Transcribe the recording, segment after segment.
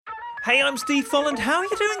Hey, I'm Steve Folland. How are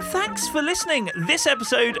you doing? Thanks for listening. This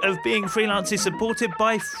episode of Being Freelance is supported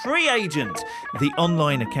by FreeAgent, the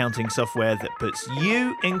online accounting software that puts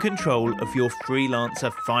you in control of your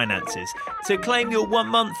freelancer finances. To claim your 1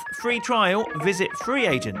 month free trial, visit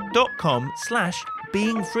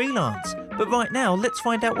freeagent.com/beingfreelance. But right now, let's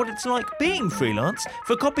find out what it's like being freelance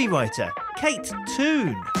for copywriter Kate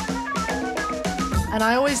Toon. And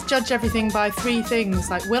I always judge everything by 3 things,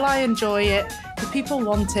 like will I enjoy it, do people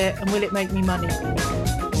want it, and will it make me money?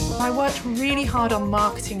 I worked really hard on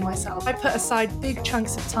marketing myself. I put aside big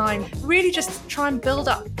chunks of time, really just to try and build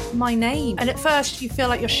up my name. And at first you feel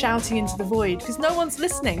like you're shouting into the void because no one's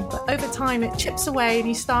listening, but over time it chips away and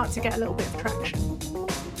you start to get a little bit of traction.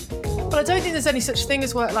 But I don't think there's any such thing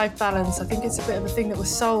as work-life balance. I think it's a bit of a thing that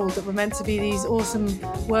was sold, that we're meant to be these awesome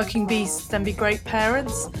working beasts, then be great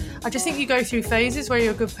parents. I just think you go through phases where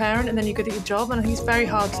you're a good parent and then you're good at your job, and I think it's very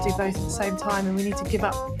hard to do both at the same time, and we need to give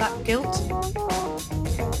up that guilt.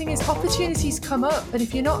 The thing is, opportunities come up, and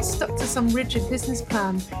if you're not stuck to some rigid business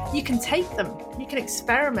plan, you can take them, you can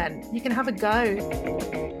experiment, you can have a go.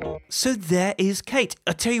 So there is Kate.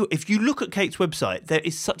 I tell you what, if you look at Kate's website, there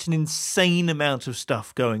is such an insane amount of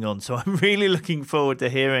stuff going on. So I'm really looking forward to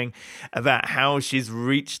hearing about how she's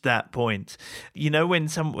reached that point. You know, when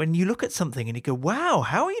you look at something and you go, wow,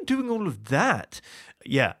 how are you doing all of that?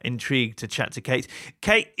 Yeah, intrigued to chat to Kate.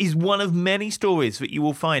 Kate is one of many stories that you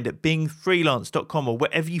will find at beingfreelance.com or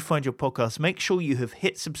wherever you find your podcast. Make sure you have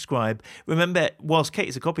hit subscribe. Remember, whilst Kate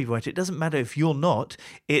is a copywriter, it doesn't matter if you're not.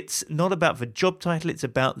 It's not about the job title, it's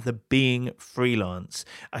about the being freelance.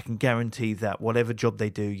 I can guarantee that whatever job they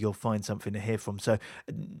do, you'll find something to hear from. So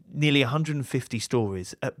nearly 150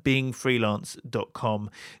 stories at beingfreelance.com.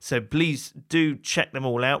 So please do check them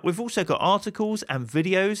all out. We've also got articles and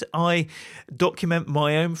videos. I document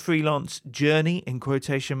my own freelance journey, in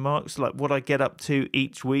quotation marks, like what I get up to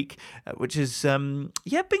each week, which has been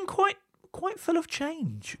quite full of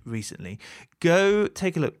change recently. Go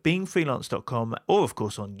take a look, beingfreelance.com, or of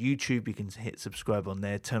course on YouTube. You can hit subscribe on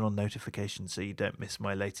there, turn on notifications so you don't miss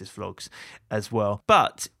my latest vlogs as well.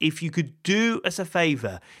 But if you could do us a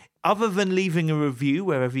favor, other than leaving a review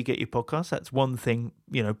wherever you get your podcast, that's one thing,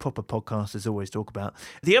 proper podcasters always talk about.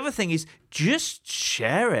 The other thing is just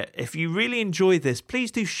share it. If you really enjoy this,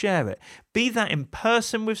 please do share it. Be that in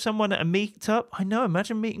person with someone at a meetup. I know,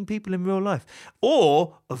 imagine meeting people in real life.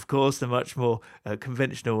 Or, of course, the much more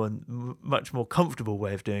conventional and much more comfortable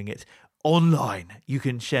way of doing it, online. You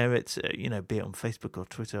can share it, be it on Facebook or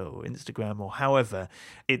Twitter or Instagram or however.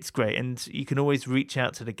 It's great. And you can always reach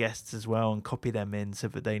out to the guests as well and copy them in so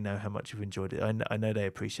that they know how much you've enjoyed it. I know they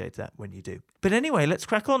appreciate that when you do. But anyway, let's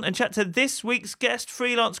crack on and chat to this week's guest,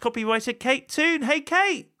 freelance copywriter Kate Toon. Hey,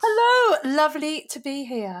 Kate. Hello. Lovely to be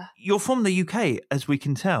here. You're from the UK, as we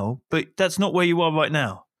can tell, but that's not where you are right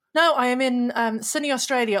now. No, I am in sunny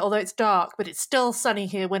Australia, although it's dark, but it's still sunny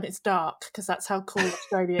here when it's dark because that's how cool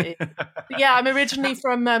Australia is. But yeah, I'm originally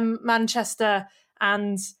from Manchester,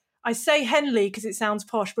 and I say Henley because it sounds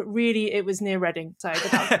posh, but really it was near Reading. So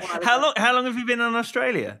How long have you been in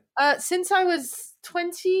Australia? Since I was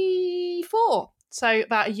 24. So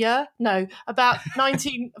about a year? No, about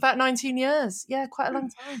 19 years. Yeah, quite a long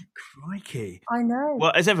time. Crikey. I know.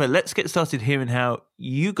 Well, as ever, let's get started hearing how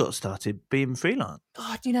you got started being freelance.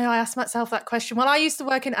 God, I asked myself that question. Well, I used to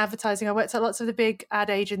work in advertising. I worked at lots of the big ad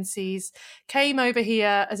agencies, came over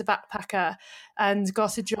here as a backpacker and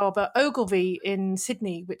got a job at Ogilvy in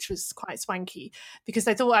Sydney, which was quite swanky because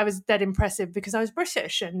they thought I was dead impressive because I was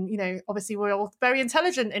British and, obviously we're all very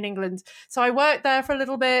intelligent in England. So I worked there for a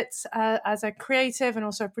little bit as a creative and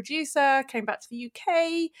also a producer, came back to the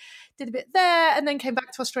UK, did a bit there and then came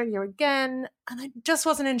back to Australia again. And I just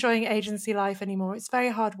wasn't enjoying agency life anymore. It's very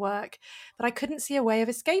hard work, but I couldn't see a way of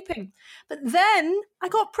escaping. But then I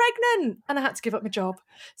got pregnant and I had to give up my job.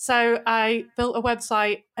 So I built a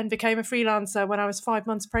website and became a freelancer when I was 5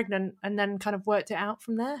 months pregnant and then kind of worked it out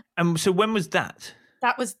from there. So when was that?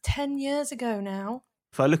 That was 10 years ago now.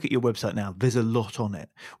 If I look at your website now, there's a lot on it.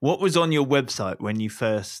 What was on your website when you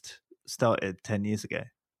first started 10 years ago?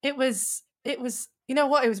 It was, you know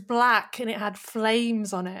what? It was black and it had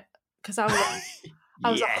flames on it because I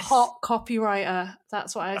was a hot copywriter.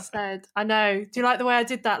 That's what I said. I know. Do you like the way I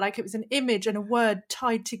did that? Like it was an image and a word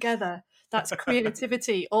tied together. That's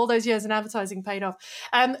creativity. All those years in advertising paid off.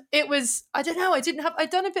 It was, I don't know, I'd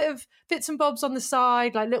done a bit of bits and bobs on the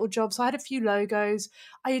side, like little jobs. So I had a few logos.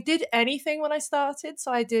 I did anything when I started.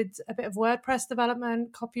 So I did a bit of WordPress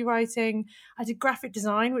development, copywriting. I did graphic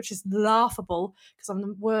design, which is laughable because I'm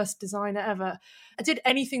the worst designer ever. I did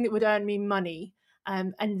anything that would earn me money.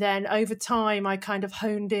 And then over time, I kind of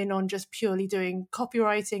honed in on just purely doing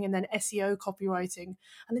copywriting and then SEO copywriting.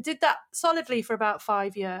 And I did that solidly for about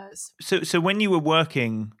 5 years. So when you were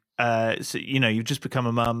working, you've just become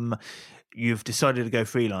a mum, you've decided to go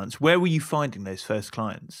freelance. Where were you finding those first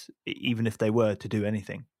clients, even if they were to do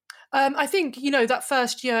anything? I think, that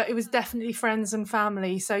first year, it was definitely friends and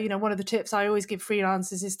family. So, one of the tips I always give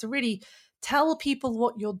freelancers is to really tell people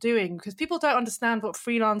what you're doing, because people don't understand what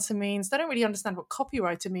freelancer means. They don't really understand what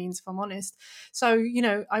copywriter means, if I'm honest. So,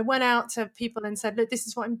 I went out to people and said, look, this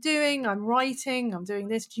is what I'm doing. I'm writing, I'm doing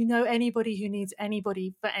this. Do you know anybody who needs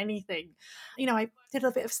anybody for anything? I did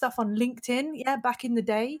a bit of stuff on LinkedIn, back in the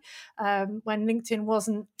day, when LinkedIn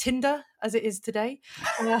wasn't Tinder as it is today.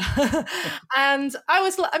 And I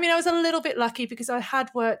was a little bit lucky because I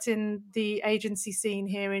had worked in the agency scene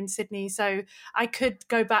here in Sydney. So I could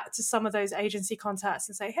go back to some of those agency contacts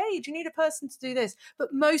and say, hey, do you need a person to do this?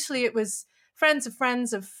 But mostly it was friends of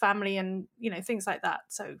family and, things like that.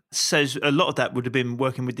 So a lot of that would have been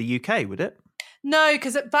working with the UK, would it? No,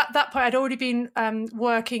 because at that point I'd already been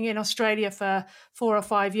working in Australia for 4 or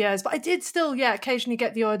 5 years, but I did still, occasionally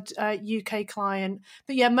get the odd UK client.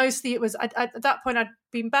 But mostly it was at that point I'd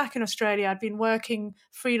been back in Australia. I'd been working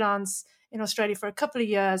freelance in Australia for a couple of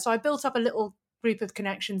years, so I built up a little group of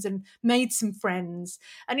connections and made some friends.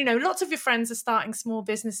 And lots of your friends are starting small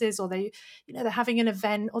businesses, or they're having an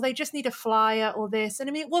event, or they just need a flyer or this.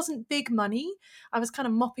 And it wasn't big money. I was kind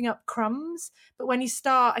of mopping up crumbs. But when you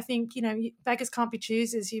start, I think beggars can't be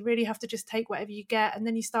choosers. You really have to just take whatever you get, and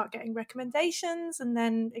then you start getting recommendations, and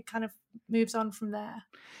then it kind of moves on from there.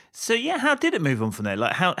 So how did it move on from there?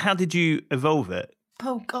 Like how did you evolve it?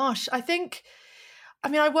 Oh gosh,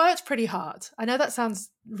 I worked pretty hard. I know that sounds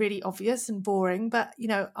really obvious and boring, but,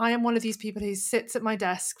 I am one of these people who sits at my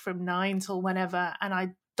desk from 9 till whenever, and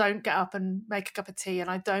I don't get up and make a cup of tea, and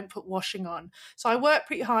I don't put washing on. So I worked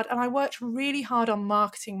pretty hard, and I worked really hard on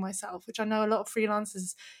marketing myself, which I know a lot of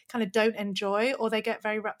freelancers kind of don't enjoy, or they get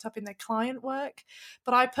very wrapped up in their client work.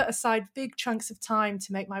 But I put aside big chunks of time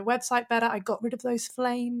to make my website better. I got rid of those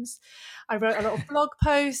flames. I wrote a lot of blog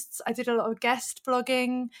posts. I did a lot of guest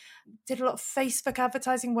blogging, did a lot of Facebook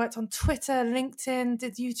advertising, worked on Twitter, LinkedIn,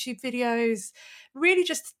 did YouTube videos, really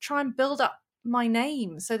just to try and build up my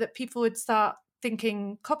name so that people would start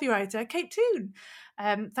thinking copywriter, Kate Toon.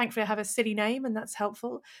 Thankfully, I have a silly name, and that's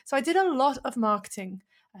helpful. So I did a lot of marketing.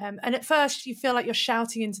 And at first, you feel like you're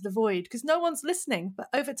shouting into the void because no one's listening. But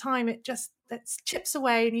over time, it chips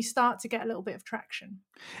away, and you start to get a little bit of traction.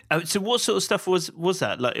 So what sort of stuff was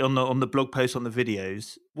that? Like on the blog posts, on the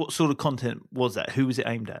videos? What sort of content was that? Who was it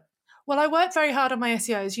aimed at? Well, I worked very hard on my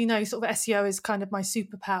SEO. As you know, sort of SEO is kind of my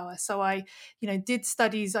superpower. So I, did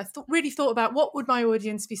studies. I really thought about what would my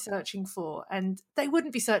audience be searching for, and they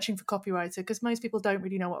wouldn't be searching for copywriter because most people don't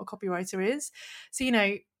really know what a copywriter is.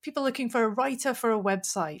 So, people looking for a writer for a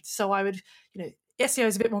website. So I would, SEO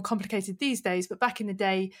is a bit more complicated these days, but back in the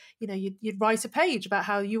day, you'd write a page about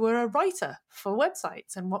how you were a writer for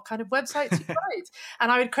websites and what kind of websites you write.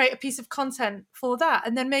 And I would create a piece of content for that.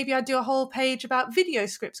 And then maybe I'd do a whole page about video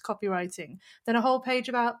scripts copywriting, then a whole page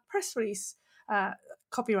about press release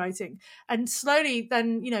copywriting. And slowly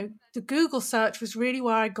then, the Google search was really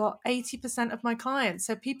where I got 80% of my clients.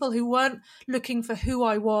 So people who weren't looking for who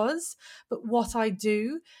I was, but what I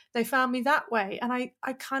do, they found me that way. And I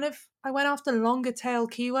went after longer tail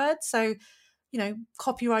keywords. So,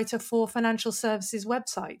 copywriter for financial services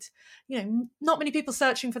website. Not many people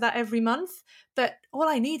searching for that every month, but all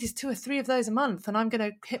I need is 2 or 3 of those a month, and I'm going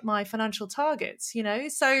to hit my financial targets,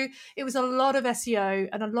 So it was a lot of SEO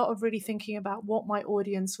and a lot of really thinking about what my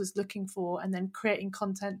audience was looking for and then creating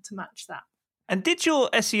content to match that. And did your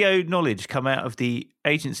SEO knowledge come out of the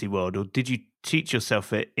agency world, or did you teach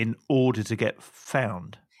yourself it in order to get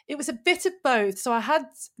found? It was a bit of both. So I had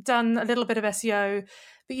done a little bit of SEO,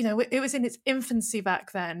 but, it was in its infancy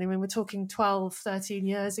back then. I mean, we're talking 12, 13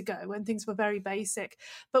 years ago when things were very basic.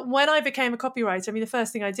 But when I became a copywriter, the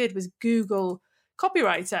first thing I did was Google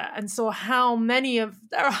copywriter and saw how many of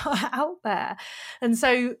there are out there. And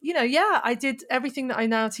so, I did everything that I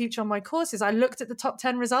now teach on my courses. I looked at the top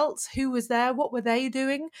 10 results, who was there, what were they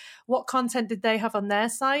doing, what content did they have on their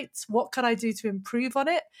sites, what could I do to improve on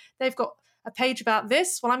it. They've got a page about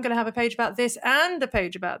this. Well, I'm going to have a page about this and a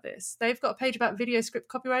page about this. They've got a page about video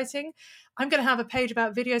script copywriting. I'm going to have a page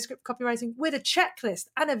about video script copywriting with a checklist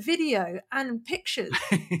and a video and pictures,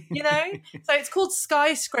 So it's called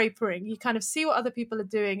skyscrapering. You kind of see what other people are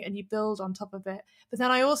doing and you build on top of it. But then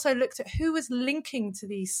I also looked at who was linking to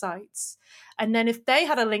these sites. And then if they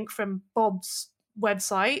had a link from Bob's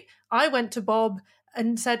website, I went to Bob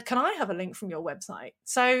and said, can I have a link from your website?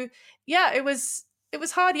 So it was it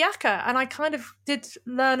was hard yakka, and I kind of did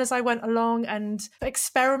learn as I went along and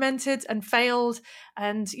experimented and failed,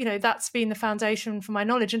 and that's been the foundation for my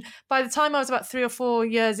knowledge. And by the time I was about 3 or 4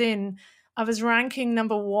 years in, I was ranking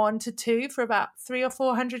number 1 to 2 for about 300 or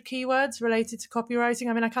 400 keywords related to copywriting.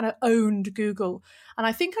 I mean, I kind of owned Google, and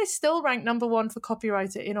I think I still rank number 1 for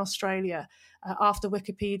copywriter in Australia after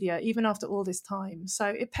Wikipedia, even after all this time. So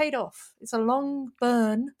it paid off. It's a long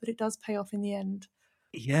burn, but it does pay off in the end.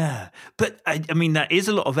 Yeah, but I mean, that is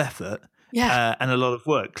a lot of effort. Yeah. And a lot of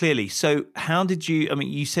work, clearly. So how did you, I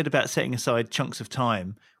mean, you said about setting aside chunks of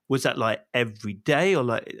time. Was that like every day, or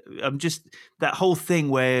like, I'm just, that whole thing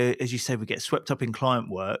where, as you say, we get swept up in client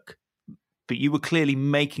work, but you were clearly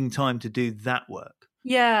making time to do that work.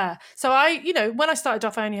 Yeah. So when I started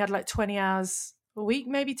off, I only had like 20 hours a week,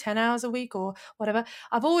 maybe 10 hours a week or whatever.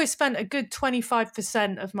 I've always spent a good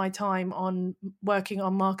 25% of my time on working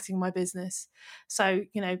on marketing my business. So,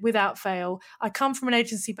 without fail, I come from an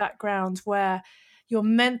agency background where you're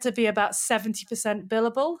meant to be about 70%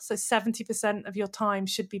 billable. So 70% of your time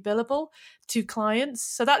should be billable to clients.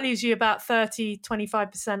 So that leaves you about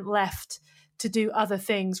 25% left to do other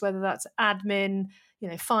things, whether that's admin,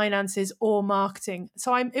 finances or marketing.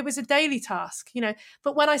 So it was a daily task,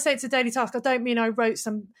 but when I say it's a daily task, I don't mean I wrote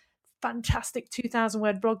some fantastic 2,000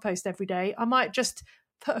 word blog post every day. I might just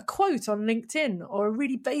put a quote on LinkedIn or a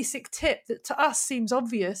really basic tip that to us seems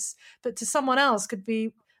obvious, but to someone else could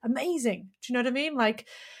be amazing. Do you know what I mean? Like,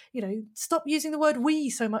 stop using the word we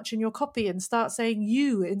so much in your copy and start saying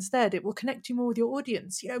you instead. It will connect you more with your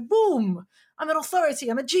audience. Boom, I'm an authority.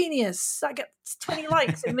 I'm a genius. That gets 20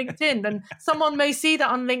 likes in LinkedIn. And someone may see that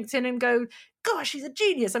on LinkedIn and go, gosh, she's a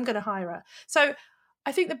genius. I'm going to hire her. So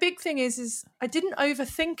I think the big thing is I didn't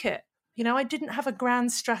overthink it. I didn't have a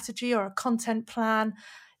grand strategy or a content plan.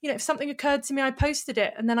 If something occurred to me, I posted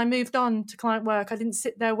it and then I moved on to client work. I didn't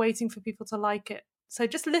sit there waiting for people to like it. So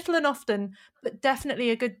just little and often, but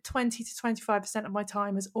definitely a good 20 to 25% of my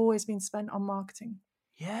time has always been spent on marketing.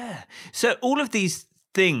 Yeah. So all of these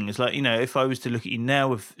things, like, if I was to look at you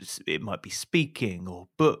now, it might be speaking or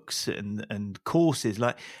books and courses,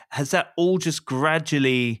 like, has that all just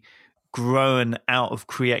gradually grown out of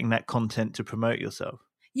creating that content to promote yourself?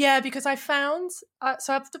 Yeah, because I found,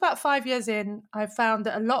 so after about 5 years in, I found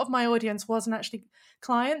that a lot of my audience wasn't actually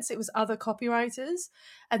clients, it was other copywriters.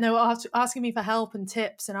 And they were asking me for help and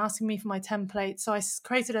tips and asking me for my templates. So I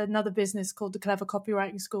created another business called the Clever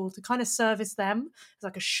Copywriting School to kind of service them. It's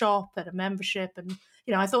like a shop and a membership. And,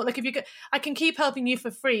 I thought, like, I can keep helping you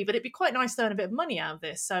for free, but it'd be quite nice to earn a bit of money out of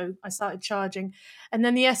this. So I started charging. And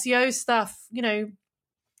then the SEO stuff,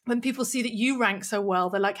 when people see that you rank so well,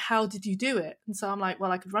 they're like, how did you do it? And so I'm like,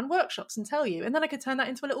 well, I could run workshops and tell you. And then I could turn that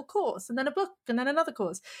into a little course and then a book and then another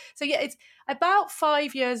course. So yeah, it's about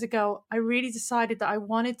 5 years ago, I really decided that I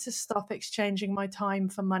wanted to stop exchanging my time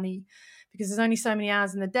for money because there's only so many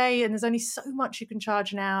hours in the day and there's only so much you can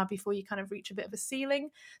charge an hour before you kind of reach a bit of a ceiling.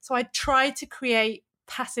 So I tried to create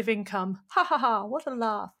passive income. Ha ha ha, what a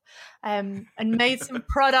laugh. And made some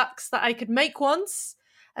products that I could make once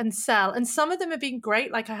and sell. And some of them have been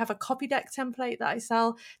great. Like I have a copy deck template that I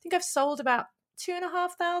sell. I think I've sold about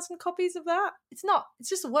 2,500 copies of that. It's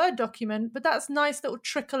just a Word document, but that's a nice little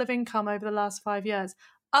trickle of income over the last 5 years.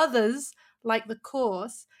 Others, like the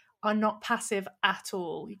course, are not passive at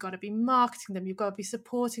all. You've got to be marketing them. You've got to be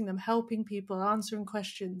supporting them, helping people, answering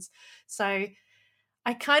questions. So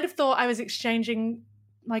I kind of thought I was exchanging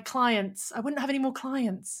my clients. I wouldn't have any more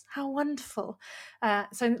clients. How wonderful. But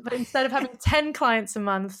instead of having 10 clients a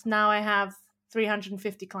month, now I have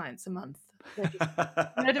 350 clients a month. You know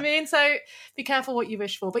what I mean? So be careful what you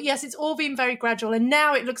wish for. But yes, it's all been very gradual. And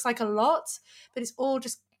now it looks like a lot, but it's all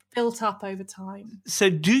just built up over time.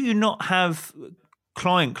 So do you not have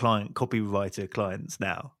client copywriter clients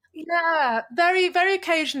now? Yeah, very, very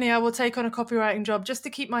occasionally I will take on a copywriting job just to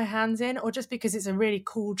keep my hands in or just because it's a really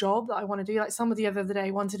cool job that I want to do. Like somebody the other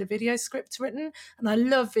day wanted a video script written and I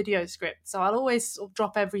love video scripts. So I'll always sort of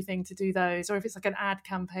drop everything to do those, or if it's like an ad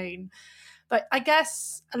campaign. But I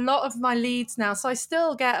guess a lot of my leads now, so I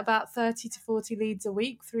still get about 30 to 40 leads a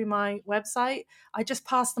week through my website. I just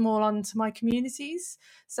pass them all on to my communities.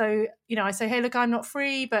 So, I say, hey, look, I'm not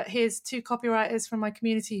free, but here's 2 copywriters from my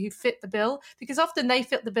community who fit the bill, because often they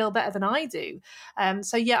fit the bill better than I do.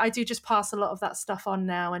 So yeah, I do just pass a lot of that stuff on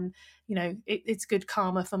now. And, it's good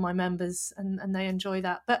karma for my members and they enjoy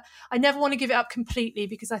that. But I never want to give it up completely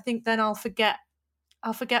because I think then I'll forget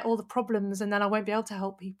all the problems and then I won't be able to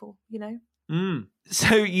help people,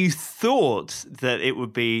 So you thought that it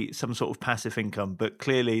would be some sort of passive income, but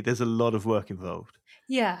clearly there's a lot of work involved.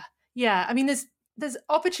 Yeah. I mean, there's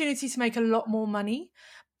opportunity to make a lot more money,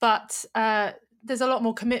 but there's a lot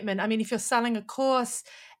more commitment. I mean, if you're selling a course,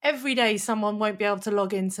 every day someone won't be able to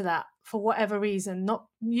log into that for whatever reason, not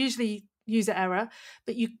usually user error,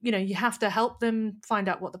 but you have to help them find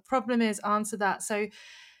out what the problem is, answer that. So,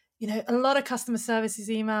 a lot of customer services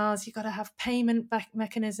emails, you've got to have payment back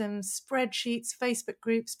mechanisms, spreadsheets, Facebook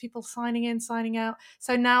groups, people signing in, signing out.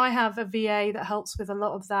 So now I have a VA that helps with a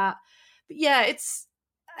lot of that. But yeah,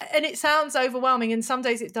 it sounds overwhelming, and some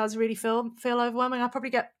days it does really feel overwhelming. I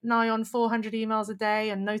probably get nigh on 400 emails a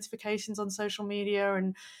day and notifications on social media,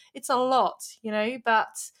 and it's a lot,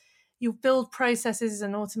 but you build processes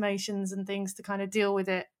and automations and things to kind of deal with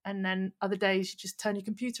it, and then other days you just turn your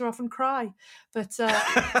computer off and cry. But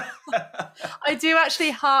I do actually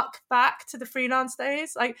hark back to the freelance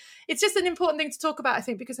days. Like, it's just an important thing to talk about, I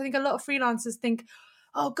think, because I think a lot of freelancers think,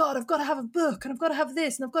 oh God, I've got to have a book and I've got to have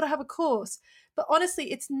this and I've got to have a course. But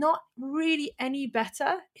honestly, it's not really any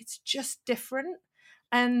better. It's just different.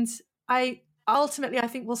 And I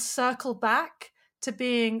think will circle back to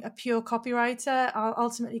being a pure copywriter. I'll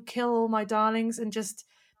ultimately kill all my darlings and just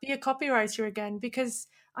be a copywriter again, because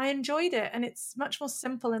I enjoyed it, and it's much more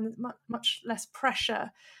simple and much less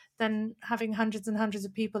pressure than having hundreds and hundreds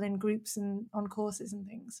of people in groups and on courses and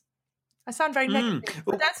things. I sound very negative.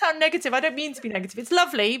 But that sound negative. I don't mean to be negative. It's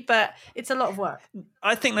lovely, but it's a lot of work.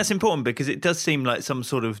 I think that's important, because it does seem like some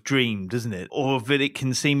sort of dream, doesn't it? Or that it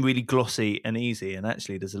can seem really glossy and easy. And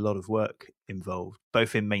actually, there's a lot of work involved,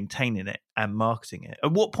 both in maintaining it and marketing it.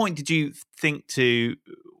 At what point did you think to,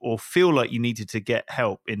 or feel like you needed to get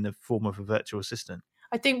help in the form of a virtual assistant?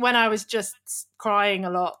 I think when I was just crying a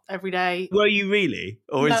lot every day. Were you really?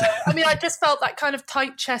 Or no, I mean, I just felt that kind of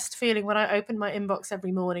tight chest feeling when I opened my inbox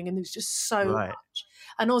every morning, and it was just so much.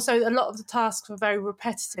 And also a lot of the tasks were very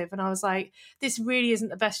repetitive, and I was like, this really isn't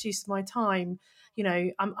the best use of my time.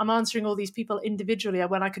 I'm answering all these people individually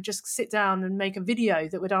when I could just sit down and make a video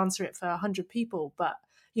that would answer it for 100 people. But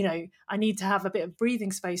I need to have a bit of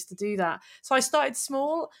breathing space to do that. So I started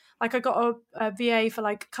small. Like, I got a VA for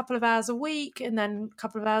like a couple of hours a week, and then a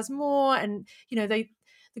couple of hours more. And,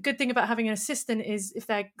 the good thing about having an assistant is if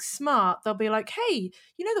they're smart, they'll be like, hey,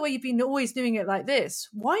 the way you've been always doing it like this,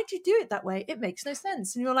 why do you do it that way? It makes no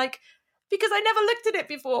sense. And you're like, because I never looked at it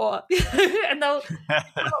before. And they'll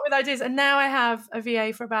come up with ideas. And now I have a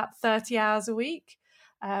VA for about 30 hours a week.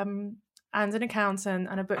 And an accountant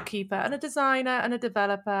and a bookkeeper and a designer and a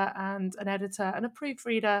developer and an editor and a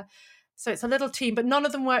proofreader. So it's a little team, but none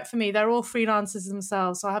of them work for me. They're all freelancers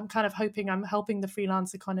themselves. So I'm kind of hoping I'm helping the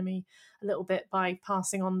freelance economy a little bit by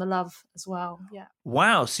passing on the love as well. Yeah.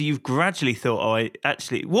 Wow. So you've gradually thought,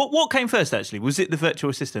 what came first, actually? Was it the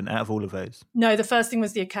virtual assistant out of all of those? No, the first thing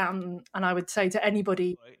was the accountant. And I would say to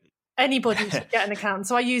anybody should get an accountant.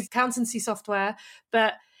 So I use accountancy software,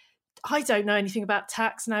 but I don't know anything about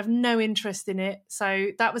tax and I have no interest in it. So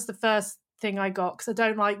that was the first thing I got, because I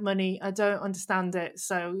don't like money. I don't understand it.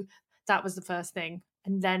 So that was the first thing.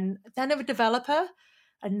 And then a developer,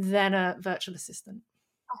 and then a virtual assistant.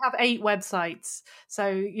 I have 8 websites.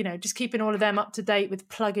 So, just keeping all of them up to date with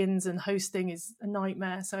plugins and hosting is a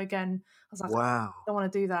nightmare. So again, I was like, wow, I don't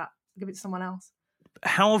want to do that. I'll give it to someone else.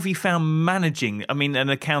 How have you found managing? I mean, an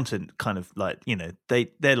accountant kind of like,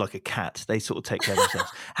 they're like a cat. They sort of take care of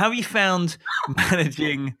themselves. How have you found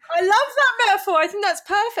managing? I love that metaphor. I think that's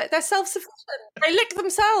perfect. They're self-sufficient. They lick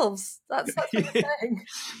themselves. That's what I'm saying.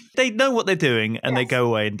 They know what they're doing, and they go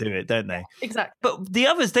away and do it, don't they? Exactly. But the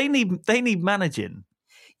others, they need managing.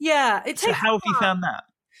 Yeah. So how have you found that?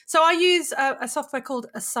 So I use a software called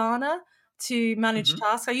Asana to manage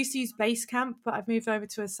tasks. I used to use Basecamp, but I've moved over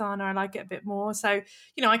to Asana. I like it a bit more. So,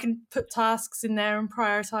 I can put tasks in there and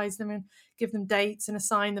prioritize them and give them dates and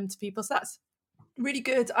assign them to people. So that's really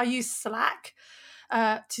good. I use Slack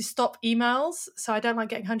to stop emails. So I don't like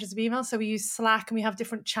getting hundreds of emails. So we use Slack, and we have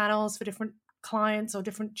different channels for different clients or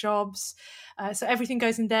different jobs. So everything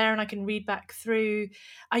goes in there, and I can read back through.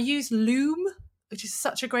 I use Loom, which is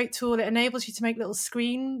such a great tool. It enables you to make little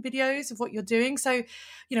screen videos of what you're doing. So,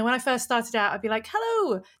 when I first started out, I'd be like,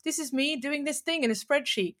 hello, this is me doing this thing in a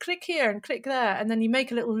spreadsheet. Click here and click there. And then you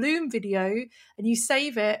make a little Loom video and you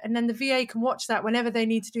save it. And then the VA can watch that whenever they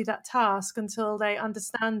need to do that task until they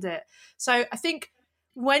understand it. So I think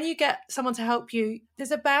when you get someone to help you,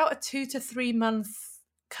 there's about a 2 to 3 month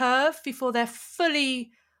curve before they're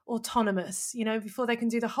fully autonomous, before they can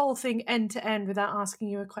do the whole thing end to end without asking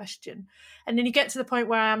you a question. And then you get to the point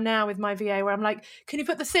where I am now with my VA, where I'm like, can you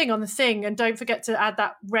put the thing on the thing and don't forget to add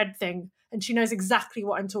that red thing? And she knows exactly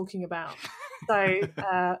what I'm talking about. So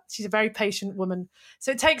she's a very patient woman.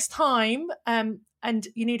 So it takes time, and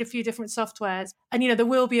you need a few different softwares. And, there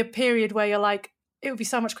will be a period where you're like, it would be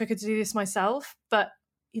so much quicker to do this myself. But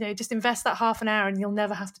just invest that half an hour and you'll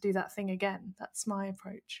never have to do that thing again. That's my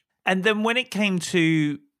approach. And then when it came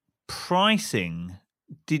to pricing,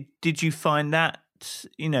 did you find that,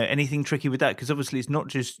 anything tricky with that? Because obviously it's not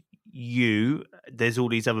just you, there's all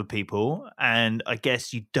these other people, and I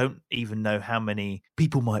guess you don't even know how many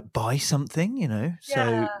people might buy something,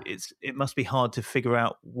 so it must be hard to figure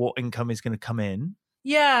out what income is going to come in.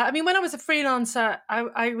 Yeah, I mean, when I was a freelancer,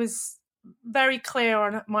 I was very clear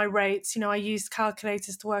on my rates. I used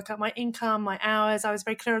calculators to work out my income, my hours. I was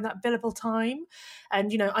very clear on that billable time.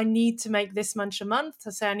 And, I need to make this much a month.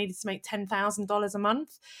 So say I needed to make $10,000 a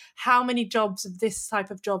month. How many jobs of this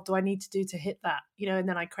type of job do I need to do to hit that? And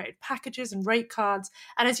then I created packages and rate cards.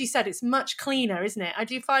 And as you said, it's much cleaner, isn't it? I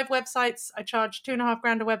do 5 websites. I charge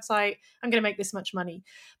 $2,500 a website. I'm going to make this much money.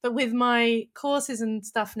 But with my courses and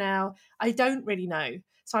stuff now, I don't really know.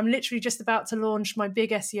 So I'm literally just about to launch my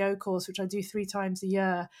big SEO course, which I do 3 times a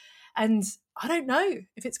year. And I don't know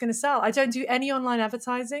if it's going to sell. I don't do any online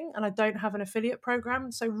advertising and I don't have an affiliate program.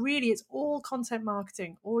 So really it's all content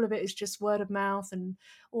marketing. All of it is just word of mouth and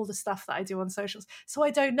all the stuff that I do on socials. So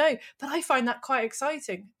I don't know, but I find that quite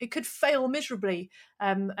exciting. It could fail miserably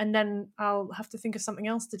and then I'll have to think of something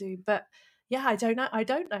else to do. But yeah, I don't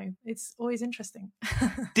know. It's always interesting.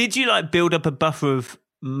 Did you build up a buffer of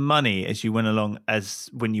money as you went along, as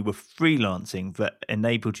when you were freelancing, that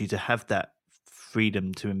enabled you to have that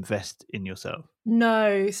freedom to invest in yourself?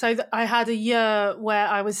 No. So I had a year where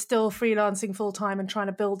I was still freelancing full time and trying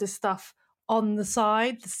to build this stuff on the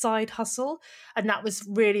side hustle. And that was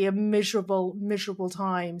really a miserable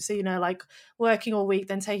time. So, working all week,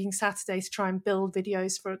 then taking Saturdays to try and build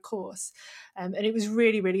videos for a course. And it was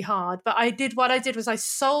really, really hard. But what I did was I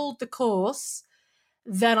sold the course,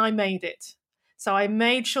 then I made it. So I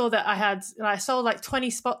made sure that I sold 20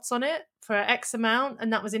 spots on it for X amount,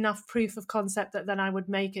 and that was enough proof of concept that then I would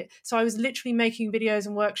make it. So I was literally making videos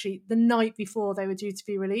and worksheet the night before they were due to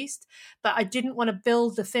be released, but I didn't want to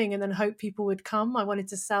build the thing and then hope people would come. I wanted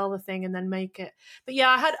to sell the thing and then make it. But yeah,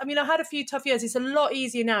 I had a few tough years. It's a lot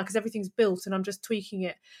easier now because everything's built and I'm just tweaking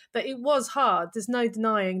it. But it was hard. There's no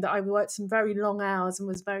denying that I worked some very long hours and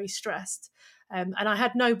was very stressed. And I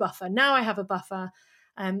had no buffer. Now I have a buffer.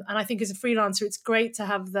 And I think as a freelancer, it's great to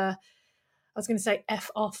have I was going to say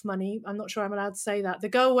F off money. I'm not sure I'm allowed to say that. The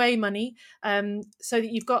go away money, so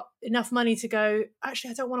that you've got enough money to go,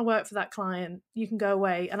 actually, I don't want to work for that client. You can go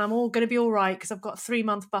away and I'm all going to be all right because I've got a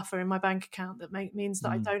 3-month buffer in my bank account that means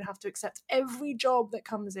that I don't have to accept every job that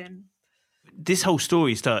comes in. This whole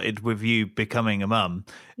story started with you becoming a mum.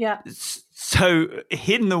 Yeah. So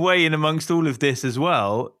hidden away in amongst all of this as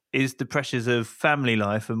well is the pressures of family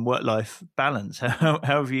life and work-life balance. How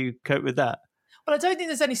have you coped with that? Well, I don't think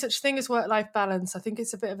there's any such thing as work-life balance. I think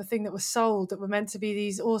it's a bit of a thing that was sold, that we're meant to be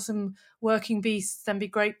these awesome working beasts and be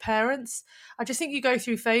great parents. I just think you go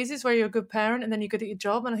through phases where you're a good parent and then you're good at your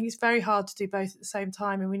job. And I think it's very hard to do both at the same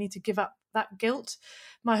time. And we need to give up that guilt.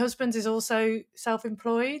 My husband is also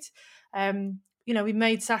self-employed. We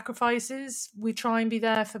made sacrifices. We try and be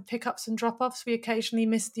there for pickups and drop-offs. We occasionally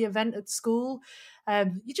miss the event at school.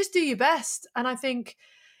 You just do your best. And I think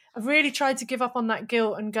I've really tried to give up on that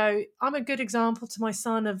guilt and go, I'm a good example to my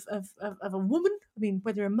son of a woman. I mean,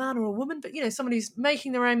 whether a man or a woman, but, someone who's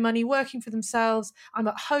making their own money, working for themselves. I'm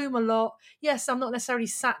at home a lot. Yes, I'm not necessarily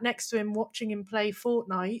sat next to him watching him play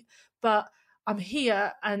Fortnite, but I'm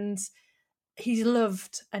here and he's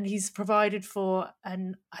loved and he's provided for.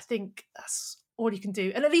 And I think that's all you can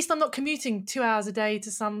do. And at least I'm not commuting 2 hours a day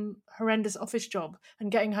to some horrendous office job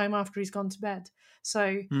and getting home after he's gone to bed. So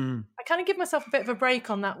I kind of give myself a bit of a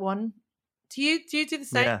break on that one. Do you do the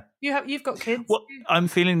same? Yeah. You've got kids. Well, I'm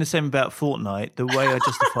feeling the same about Fortnite. The way I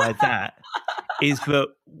justify that is that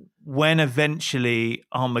when eventually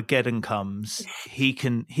Armageddon comes, he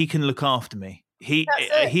can look after me. He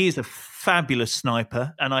is a fabulous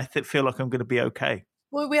sniper, and I feel like I'm going to be okay.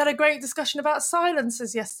 Well, we had a great discussion about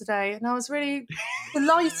silencers yesterday, and I was really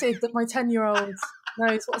delighted that my 10-year-old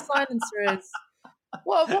knows what a silencer is.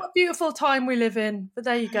 What a beautiful time we live in. But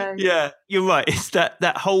there you go. Yeah, you're right. It's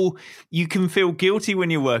that whole, you can feel guilty when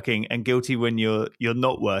you're working and guilty when you're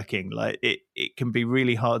not working. Like it can be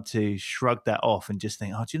really hard to shrug that off and just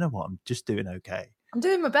think, oh, do you know what? I'm just doing okay. I'm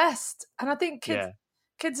doing my best. And I think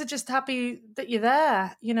kids are just happy that you're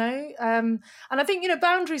there, and I think,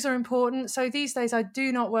 boundaries are important. So these days I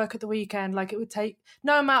do not work at the weekend. Like, it would take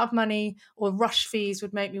no amount of money or rush fees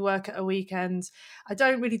would make me work at a weekend. I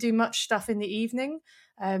don't really do much stuff in the evening,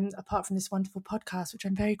 apart from this wonderful podcast, which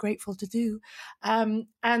I'm very grateful to do. And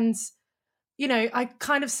I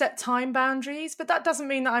kind of set time boundaries, but that doesn't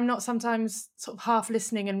mean that I'm not sometimes sort of half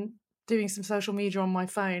listening and doing some social media on my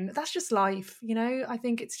phone. That's just life. I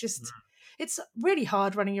think it's it's really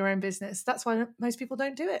hard running your own business. That's why most people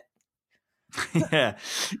don't do it. Yeah.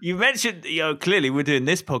 You mentioned, clearly we're doing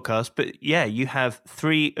this podcast, but yeah, you have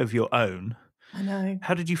 3 of your own. I know.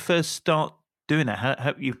 How did you first start doing that?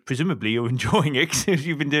 How presumably you're enjoying it because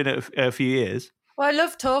you've been doing it a few years. Well, I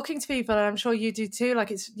love talking to people, and I'm sure you do too.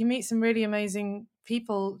 Like, you meet some really amazing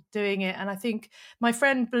people doing it, and I think my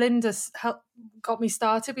friend Belinda got me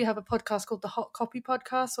started. We have a podcast called the Hot Copy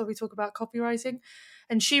Podcast, where we talk about copywriting,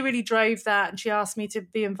 and she really drove that, and she asked me to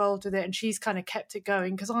be involved with it, and she's kind of kept it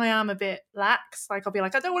going because I am a bit lax. Like, I'll be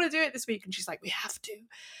like, I don't want to do it this week, and she's like, we have to,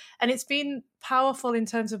 and it's been powerful in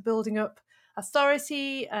terms of building up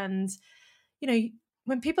authority. And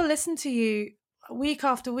when people listen to you week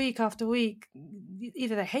after week after week,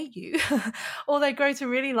 either they hate you or they grow to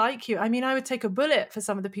really like you. I mean, I would take a bullet for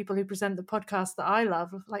some of the people who present the podcast that I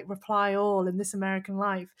love, like Reply All and This American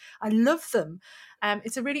Life. I love them.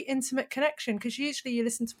 It's a really intimate connection because usually you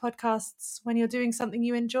listen to podcasts when you're doing something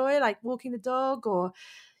you enjoy, like walking the dog or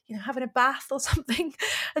having a bath or something.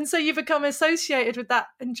 And so you become associated with that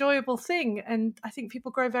enjoyable thing. And I think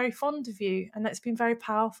people grow very fond of you. And that's been very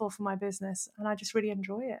powerful for my business. And I just really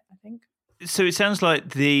enjoy it, I think. So it sounds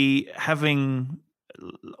like having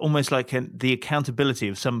almost like the accountability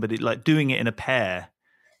of somebody, like doing it in a pair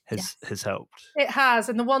has helped. It has.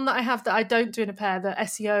 And the one that I have that I don't do in a pair, the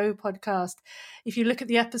SEO podcast, if you look at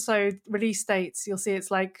the episode release dates, you'll see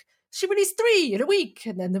it's like, she released 3 in a week,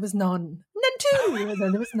 and then there was none, and then 2, and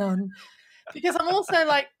then there was none. Because I'm also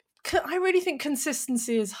like, I really think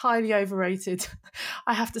consistency is highly overrated.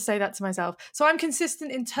 I have to say that to myself. So I'm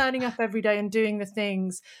consistent in turning up every day and doing the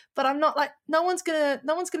things, but I'm not like, no one's gonna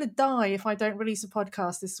die if I don't release a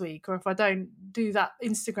podcast this week or if I don't do that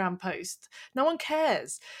Instagram post. No one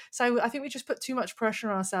cares. So I think we just put too much pressure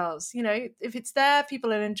on ourselves. If it's there,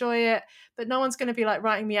 people will enjoy it, but no one's going to be like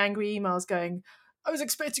writing me angry emails going, I was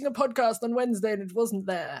expecting a podcast on Wednesday and it wasn't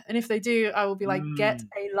there. And if they do, I will be like, get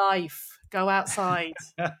a life, go outside,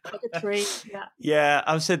 hug a tree. Yeah,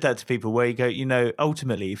 I've said that to people where you go,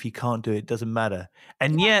 ultimately, if you can't do it, it doesn't matter.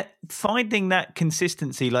 And yet finding that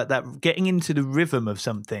consistency like that, getting into the rhythm of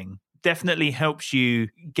something definitely helps you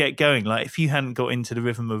get going. Like if you hadn't got into the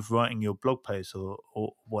rhythm of writing your blog posts or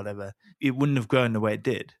whatever, it wouldn't have grown the way it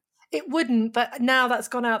did. It wouldn't, but now that's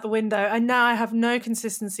gone out the window, and now I have no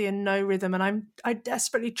consistency and no rhythm, and I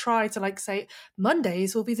desperately try to say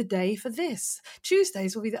Mondays will be the day for this,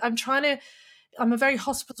 Tuesdays will be I'm a very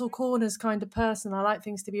hospital corners kind of person. I like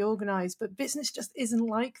things to be organized, but business just isn't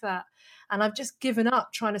like that, and I've just given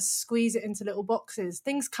up trying to squeeze it into little boxes.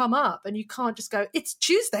 Things come up and you can't just go, it's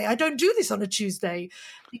Tuesday, I don't do this on a Tuesday,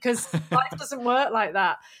 because life doesn't work like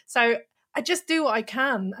that. So I just do what I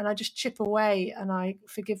can, and I just chip away, and I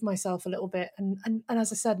forgive myself a little bit. And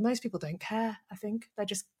as I said, most people don't care. I think they're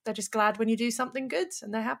just glad when you do something good,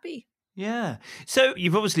 and they're happy. Yeah. So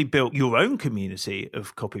you've obviously built your own community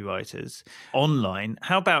of copywriters online.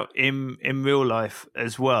 How about in real life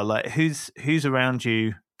as well? Like who's around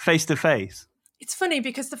you face to face? It's funny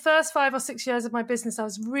because the first 5 or 6 years of my business, I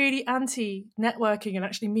was really anti-networking and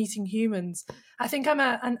actually meeting humans. I think I'm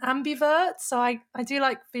an ambivert, so I do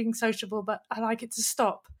like being sociable, but I like it to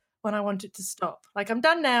stop when I want it to stop. Like, I'm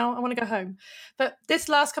done now, I want to go home. But this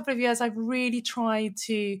last couple of years, I've really tried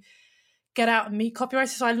to get out and meet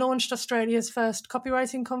copywriters. So I launched Australia's first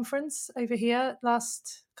copywriting conference over here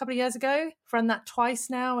last couple of years ago. I've run that twice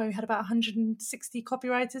now, where we had about 160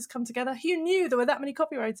 copywriters come together. Who knew there were that many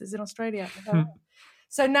copywriters in Australia?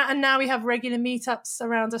 So now we have regular meetups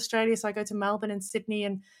around Australia. So I go to Melbourne and Sydney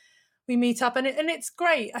and we meet up, and it's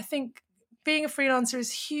great. I think being a freelancer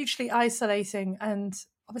is hugely isolating, and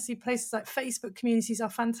obviously places like Facebook communities are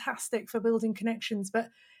fantastic for building connections, but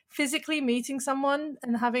physically meeting someone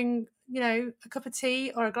and having, a cup of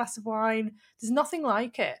tea or a glass of wine, there's nothing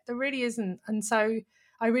like it. There really isn't. And so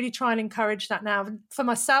I really try and encourage that now for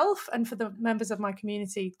myself and for the members of my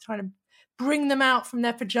community, trying to bring them out from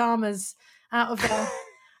their pajamas, out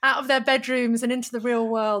of their bedrooms and into the real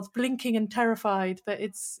world, blinking and terrified. But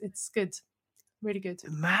it's good, really good.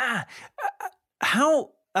 Man,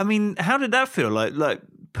 how did that feel? Like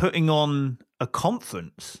putting on a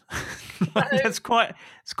conference? It's quite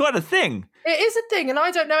a thing. It is a thing, and I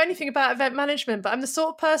don't know anything about event management, but I'm the sort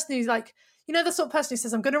of person who's like, the sort of person who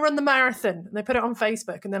says, I'm going to run the marathon, and they put it on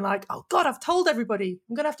Facebook, and they're like, oh God, I've told everybody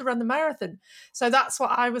I'm going to have to run the marathon. So that's what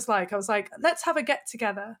I was like. I was like, let's have a get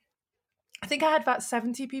together. I think I had about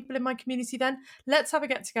 70 people in my community then. Let's have a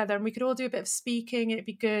get together, and we could all do a bit of speaking, and it'd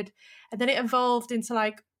be good. And then it evolved into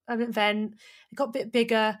like an event. It got a bit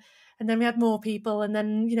bigger. And then we had more people. And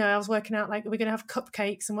then, I was working out like we're going to have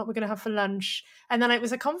cupcakes and what we're going to have for lunch. And then it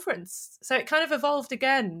was a conference. So it kind of evolved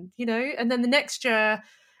again, And then the next year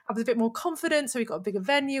I was a bit more confident. So we got a bigger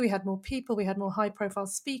venue. We had more people. We had more high profile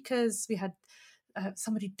speakers. We had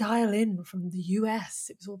somebody dial in from the US.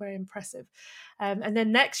 It was all very impressive. And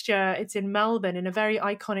then next year, it's in Melbourne in a very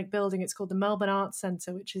iconic building. It's called the Melbourne Arts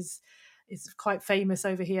Centre, which is quite famous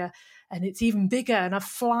over here. And it's even bigger. And I'm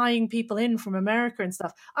flying people in from America and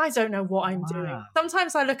stuff. I don't know what I'm doing.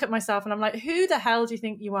 Sometimes I look at myself and I'm like, who the hell do you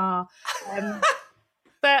think you are?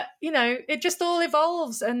 But, it just all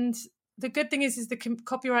evolves. And the good thing is the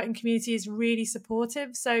copywriting community is really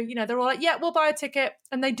supportive. So, they're all like, yeah, we'll buy a ticket.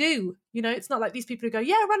 And they do. It's not like these people who go,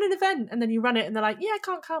 yeah, run an event. And then you run it and they're like, yeah, I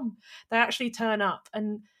can't come. They actually turn up.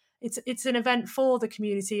 And it's an event for the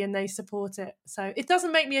community and they support it. So it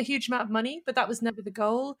doesn't make me a huge amount of money, but that was never the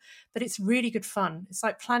goal. But it's really good fun. It's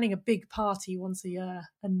like planning a big party once a year.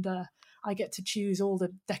 And I get to choose all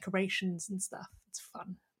the decorations and stuff. It's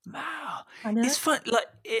fun. Wow, it's fun. Like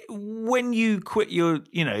when you quit your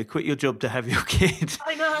job to have your kid.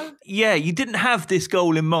 I know. Yeah, you didn't have this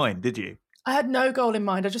goal in mind, did you? I had no goal in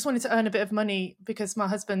mind. I just wanted to earn a bit of money because my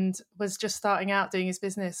husband was just starting out doing his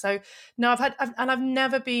business. So no, I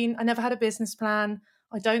never had a business plan.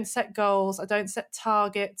 I don't set goals. I don't set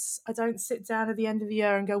targets. I don't sit down at the end of the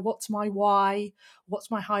year and go, what's my why? What's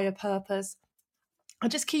my higher purpose? I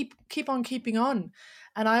just keep on keeping on.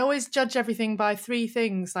 And I always judge everything by three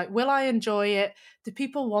things, like, will I enjoy it? Do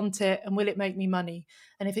people want it? And will it make me money?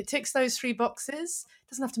 And if it ticks those three boxes, it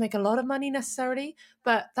doesn't have to make a lot of money necessarily,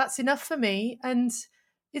 but that's enough for me. And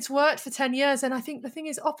it's worked for 10 years. And I think the thing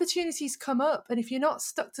is, opportunities come up. And if you're not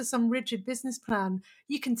stuck to some rigid business plan,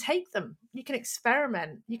 you can take them. You can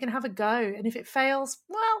experiment. You can have a go. And if it fails,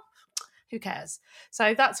 well, who cares?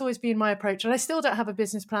 So that's always been my approach. And I still don't have a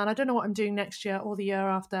business plan. I don't know what I'm doing next year or the year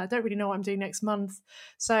after. I don't really know what I'm doing next month.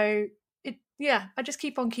 So I just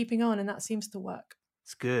keep on keeping on, and that seems to work.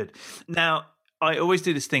 It's good. Now, I always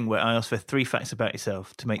do this thing where I ask for 3 facts about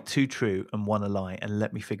yourself to make 2 true and 1 a lie, and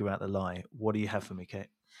let me figure out the lie. What do you have for me, Kate?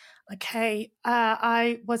 Okay.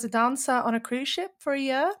 I was a dancer on a cruise ship for a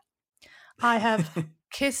year. I have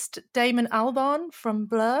kissed Damon Albarn from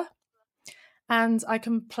Blur. And I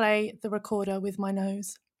can play the recorder with my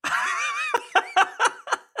nose.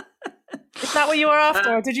 Is that what you were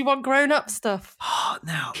after? Or did you want grown-up stuff? Oh,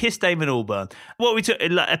 no. Kiss Damon Albarn. What we took,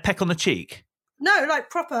 like a peck on the cheek? No, like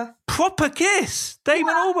proper. Proper kiss?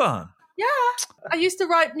 Damon Albarn? Yeah. I used to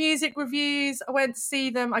write music reviews. I went to see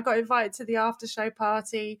them. I got invited to the after-show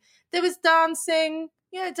party. There was dancing.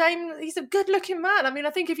 Yeah, Damon, he's a good-looking man. I mean, I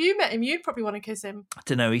think if you met him, you'd probably want to kiss him. I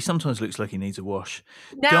don't know. He sometimes looks like he needs a wash.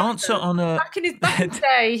 Now, Dancer on a... Back in his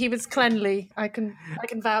day, he was cleanly. I can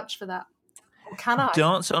vouch for that. Or can I?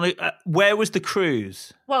 Dancer on a... where was the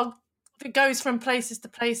cruise? Well, it goes from places to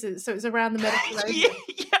places, so it was around the Mediterranean.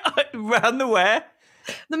 yeah, around the where?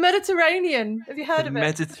 The Mediterranean. Have you heard of it?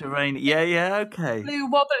 Mediterranean. Yeah, okay. Blue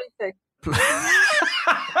wobbly thing.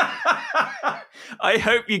 I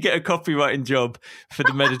hope you get a copywriting job for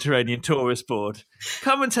the Mediterranean Tourist Board.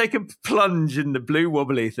 Come and take a plunge in the blue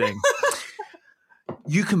wobbly thing.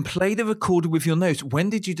 You can play the recorder with your nose. When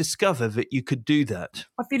did you discover that you could do that?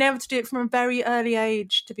 I've been able to do it from a very early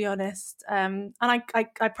age, to be honest. And I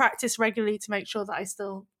practice regularly to make sure that I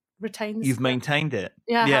still retain the You've skill. maintained it.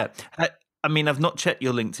 Yeah. I mean, I've not checked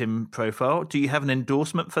your LinkedIn profile. Do you have an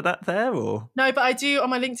endorsement for that there, or? No, but I do on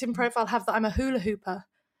my LinkedIn profile have that I'm a hula hooper.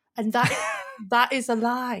 And that is a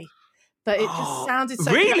lie. But it just sounded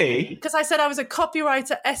so... Really? Because I said I was a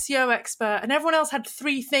copywriter, SEO expert, and everyone else had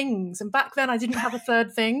 3 things. And back then I didn't have a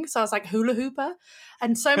third thing. So I was like, hula hooper.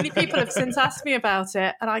 And so many people have since asked me about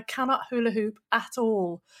it. And I cannot hula hoop at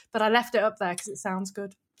all. But I left it up there because it sounds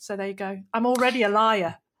good. So there you go. I'm already a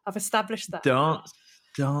liar. I've established that.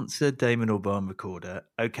 Dancer, Damon Albarn recorder.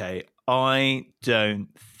 Okay, I don't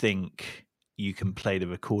think you can play the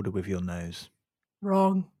recorder with your nose.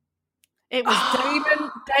 Wrong. It was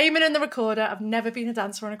Damon and the recorder. I've never been a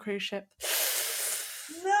dancer on a cruise ship.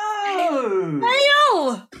 No!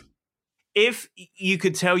 Fail! If you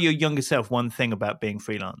could tell your younger self one thing about being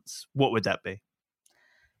freelance, what would that be?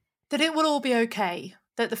 That it will all be okay.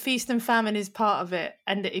 That the feast and famine is part of it.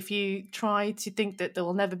 And that if you try to think that there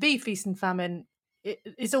will never be feast and famine,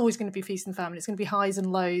 it's always going to be feast and famine. It's going to be highs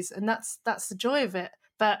and lows. And that's the joy of it.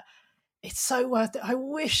 But it's so worth it. I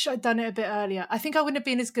wish I'd done it a bit earlier. I think I wouldn't have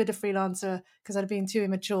been as good a freelancer because I'd have been too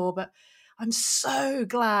immature. But I'm so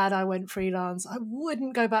glad I went freelance. I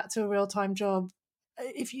wouldn't go back to a real-time job.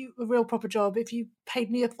 A real proper job, if you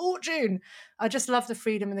paid me a fortune. I just love the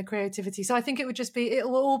freedom and the creativity. So I think it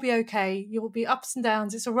will all be okay. You will be ups and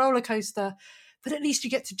downs. It's a roller coaster, but at least you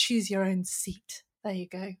get to choose your own seat. There you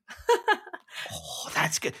go. Oh,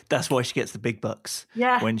 that's good. That's why she gets the big bucks.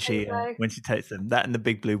 Yeah. When she takes them. That and the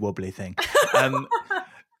big blue wobbly thing.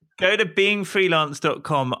 Go to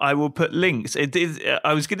beingfreelance.com. I will put links.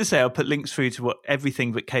 I was going to say I'll put links through to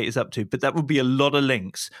everything that Kate is up to, but that would be a lot of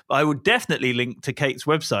links. I would definitely link to Kate's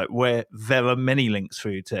website where there are many links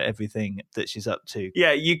through to everything that she's up to.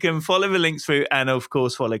 Yeah, you can follow the links through and, of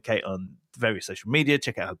course, follow Kate on various social media,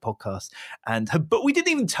 check out her podcast and her book. We didn't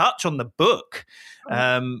even touch on the books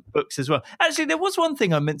as well. Actually, there was one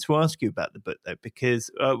thing I meant to ask you about the book, though, because,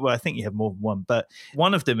 I think you have more than one, but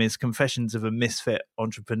one of them is Confessions of a Misfit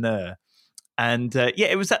Entrepreneur. And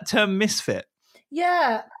it was that term misfit.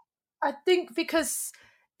 Yeah, I think because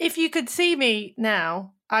if you could see me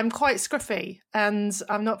now, I'm quite scruffy and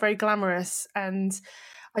I'm not very glamorous and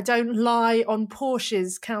I don't lie on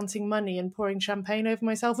Porsches counting money and pouring champagne over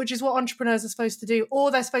myself, which is what entrepreneurs are supposed to do. Or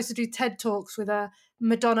they're supposed to do TED Talks with a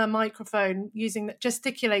Madonna microphone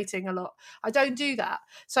gesticulating a lot. I don't do that.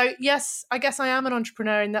 So yes, I guess I am an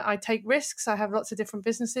entrepreneur in that I take risks. I have lots of different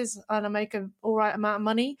businesses and I make an all right amount of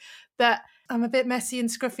money, but I'm a bit messy and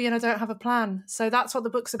scruffy and I don't have a plan. So that's what the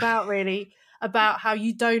book's about, really. About how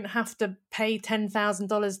you don't have to pay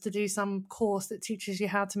 $10,000 to do some course that teaches you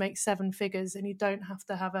how to make 7 figures, and you don't have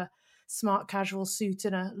to have a smart casual suit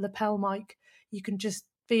and a lapel mic. You can just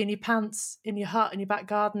be in your pants, in your hut, in your back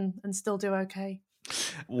garden and still do okay.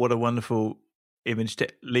 What a wonderful image to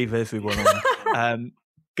leave everyone on.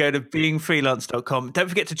 Go to beingfreelance.com. Don't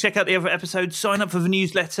forget to check out the other episodes, sign up for the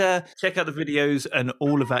newsletter, check out the videos and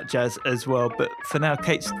all of that jazz as well. But for now,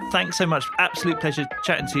 Kate, thanks so much. Absolute pleasure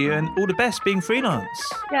chatting to you and all the best being freelance.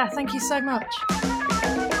 Yeah, thank you so much.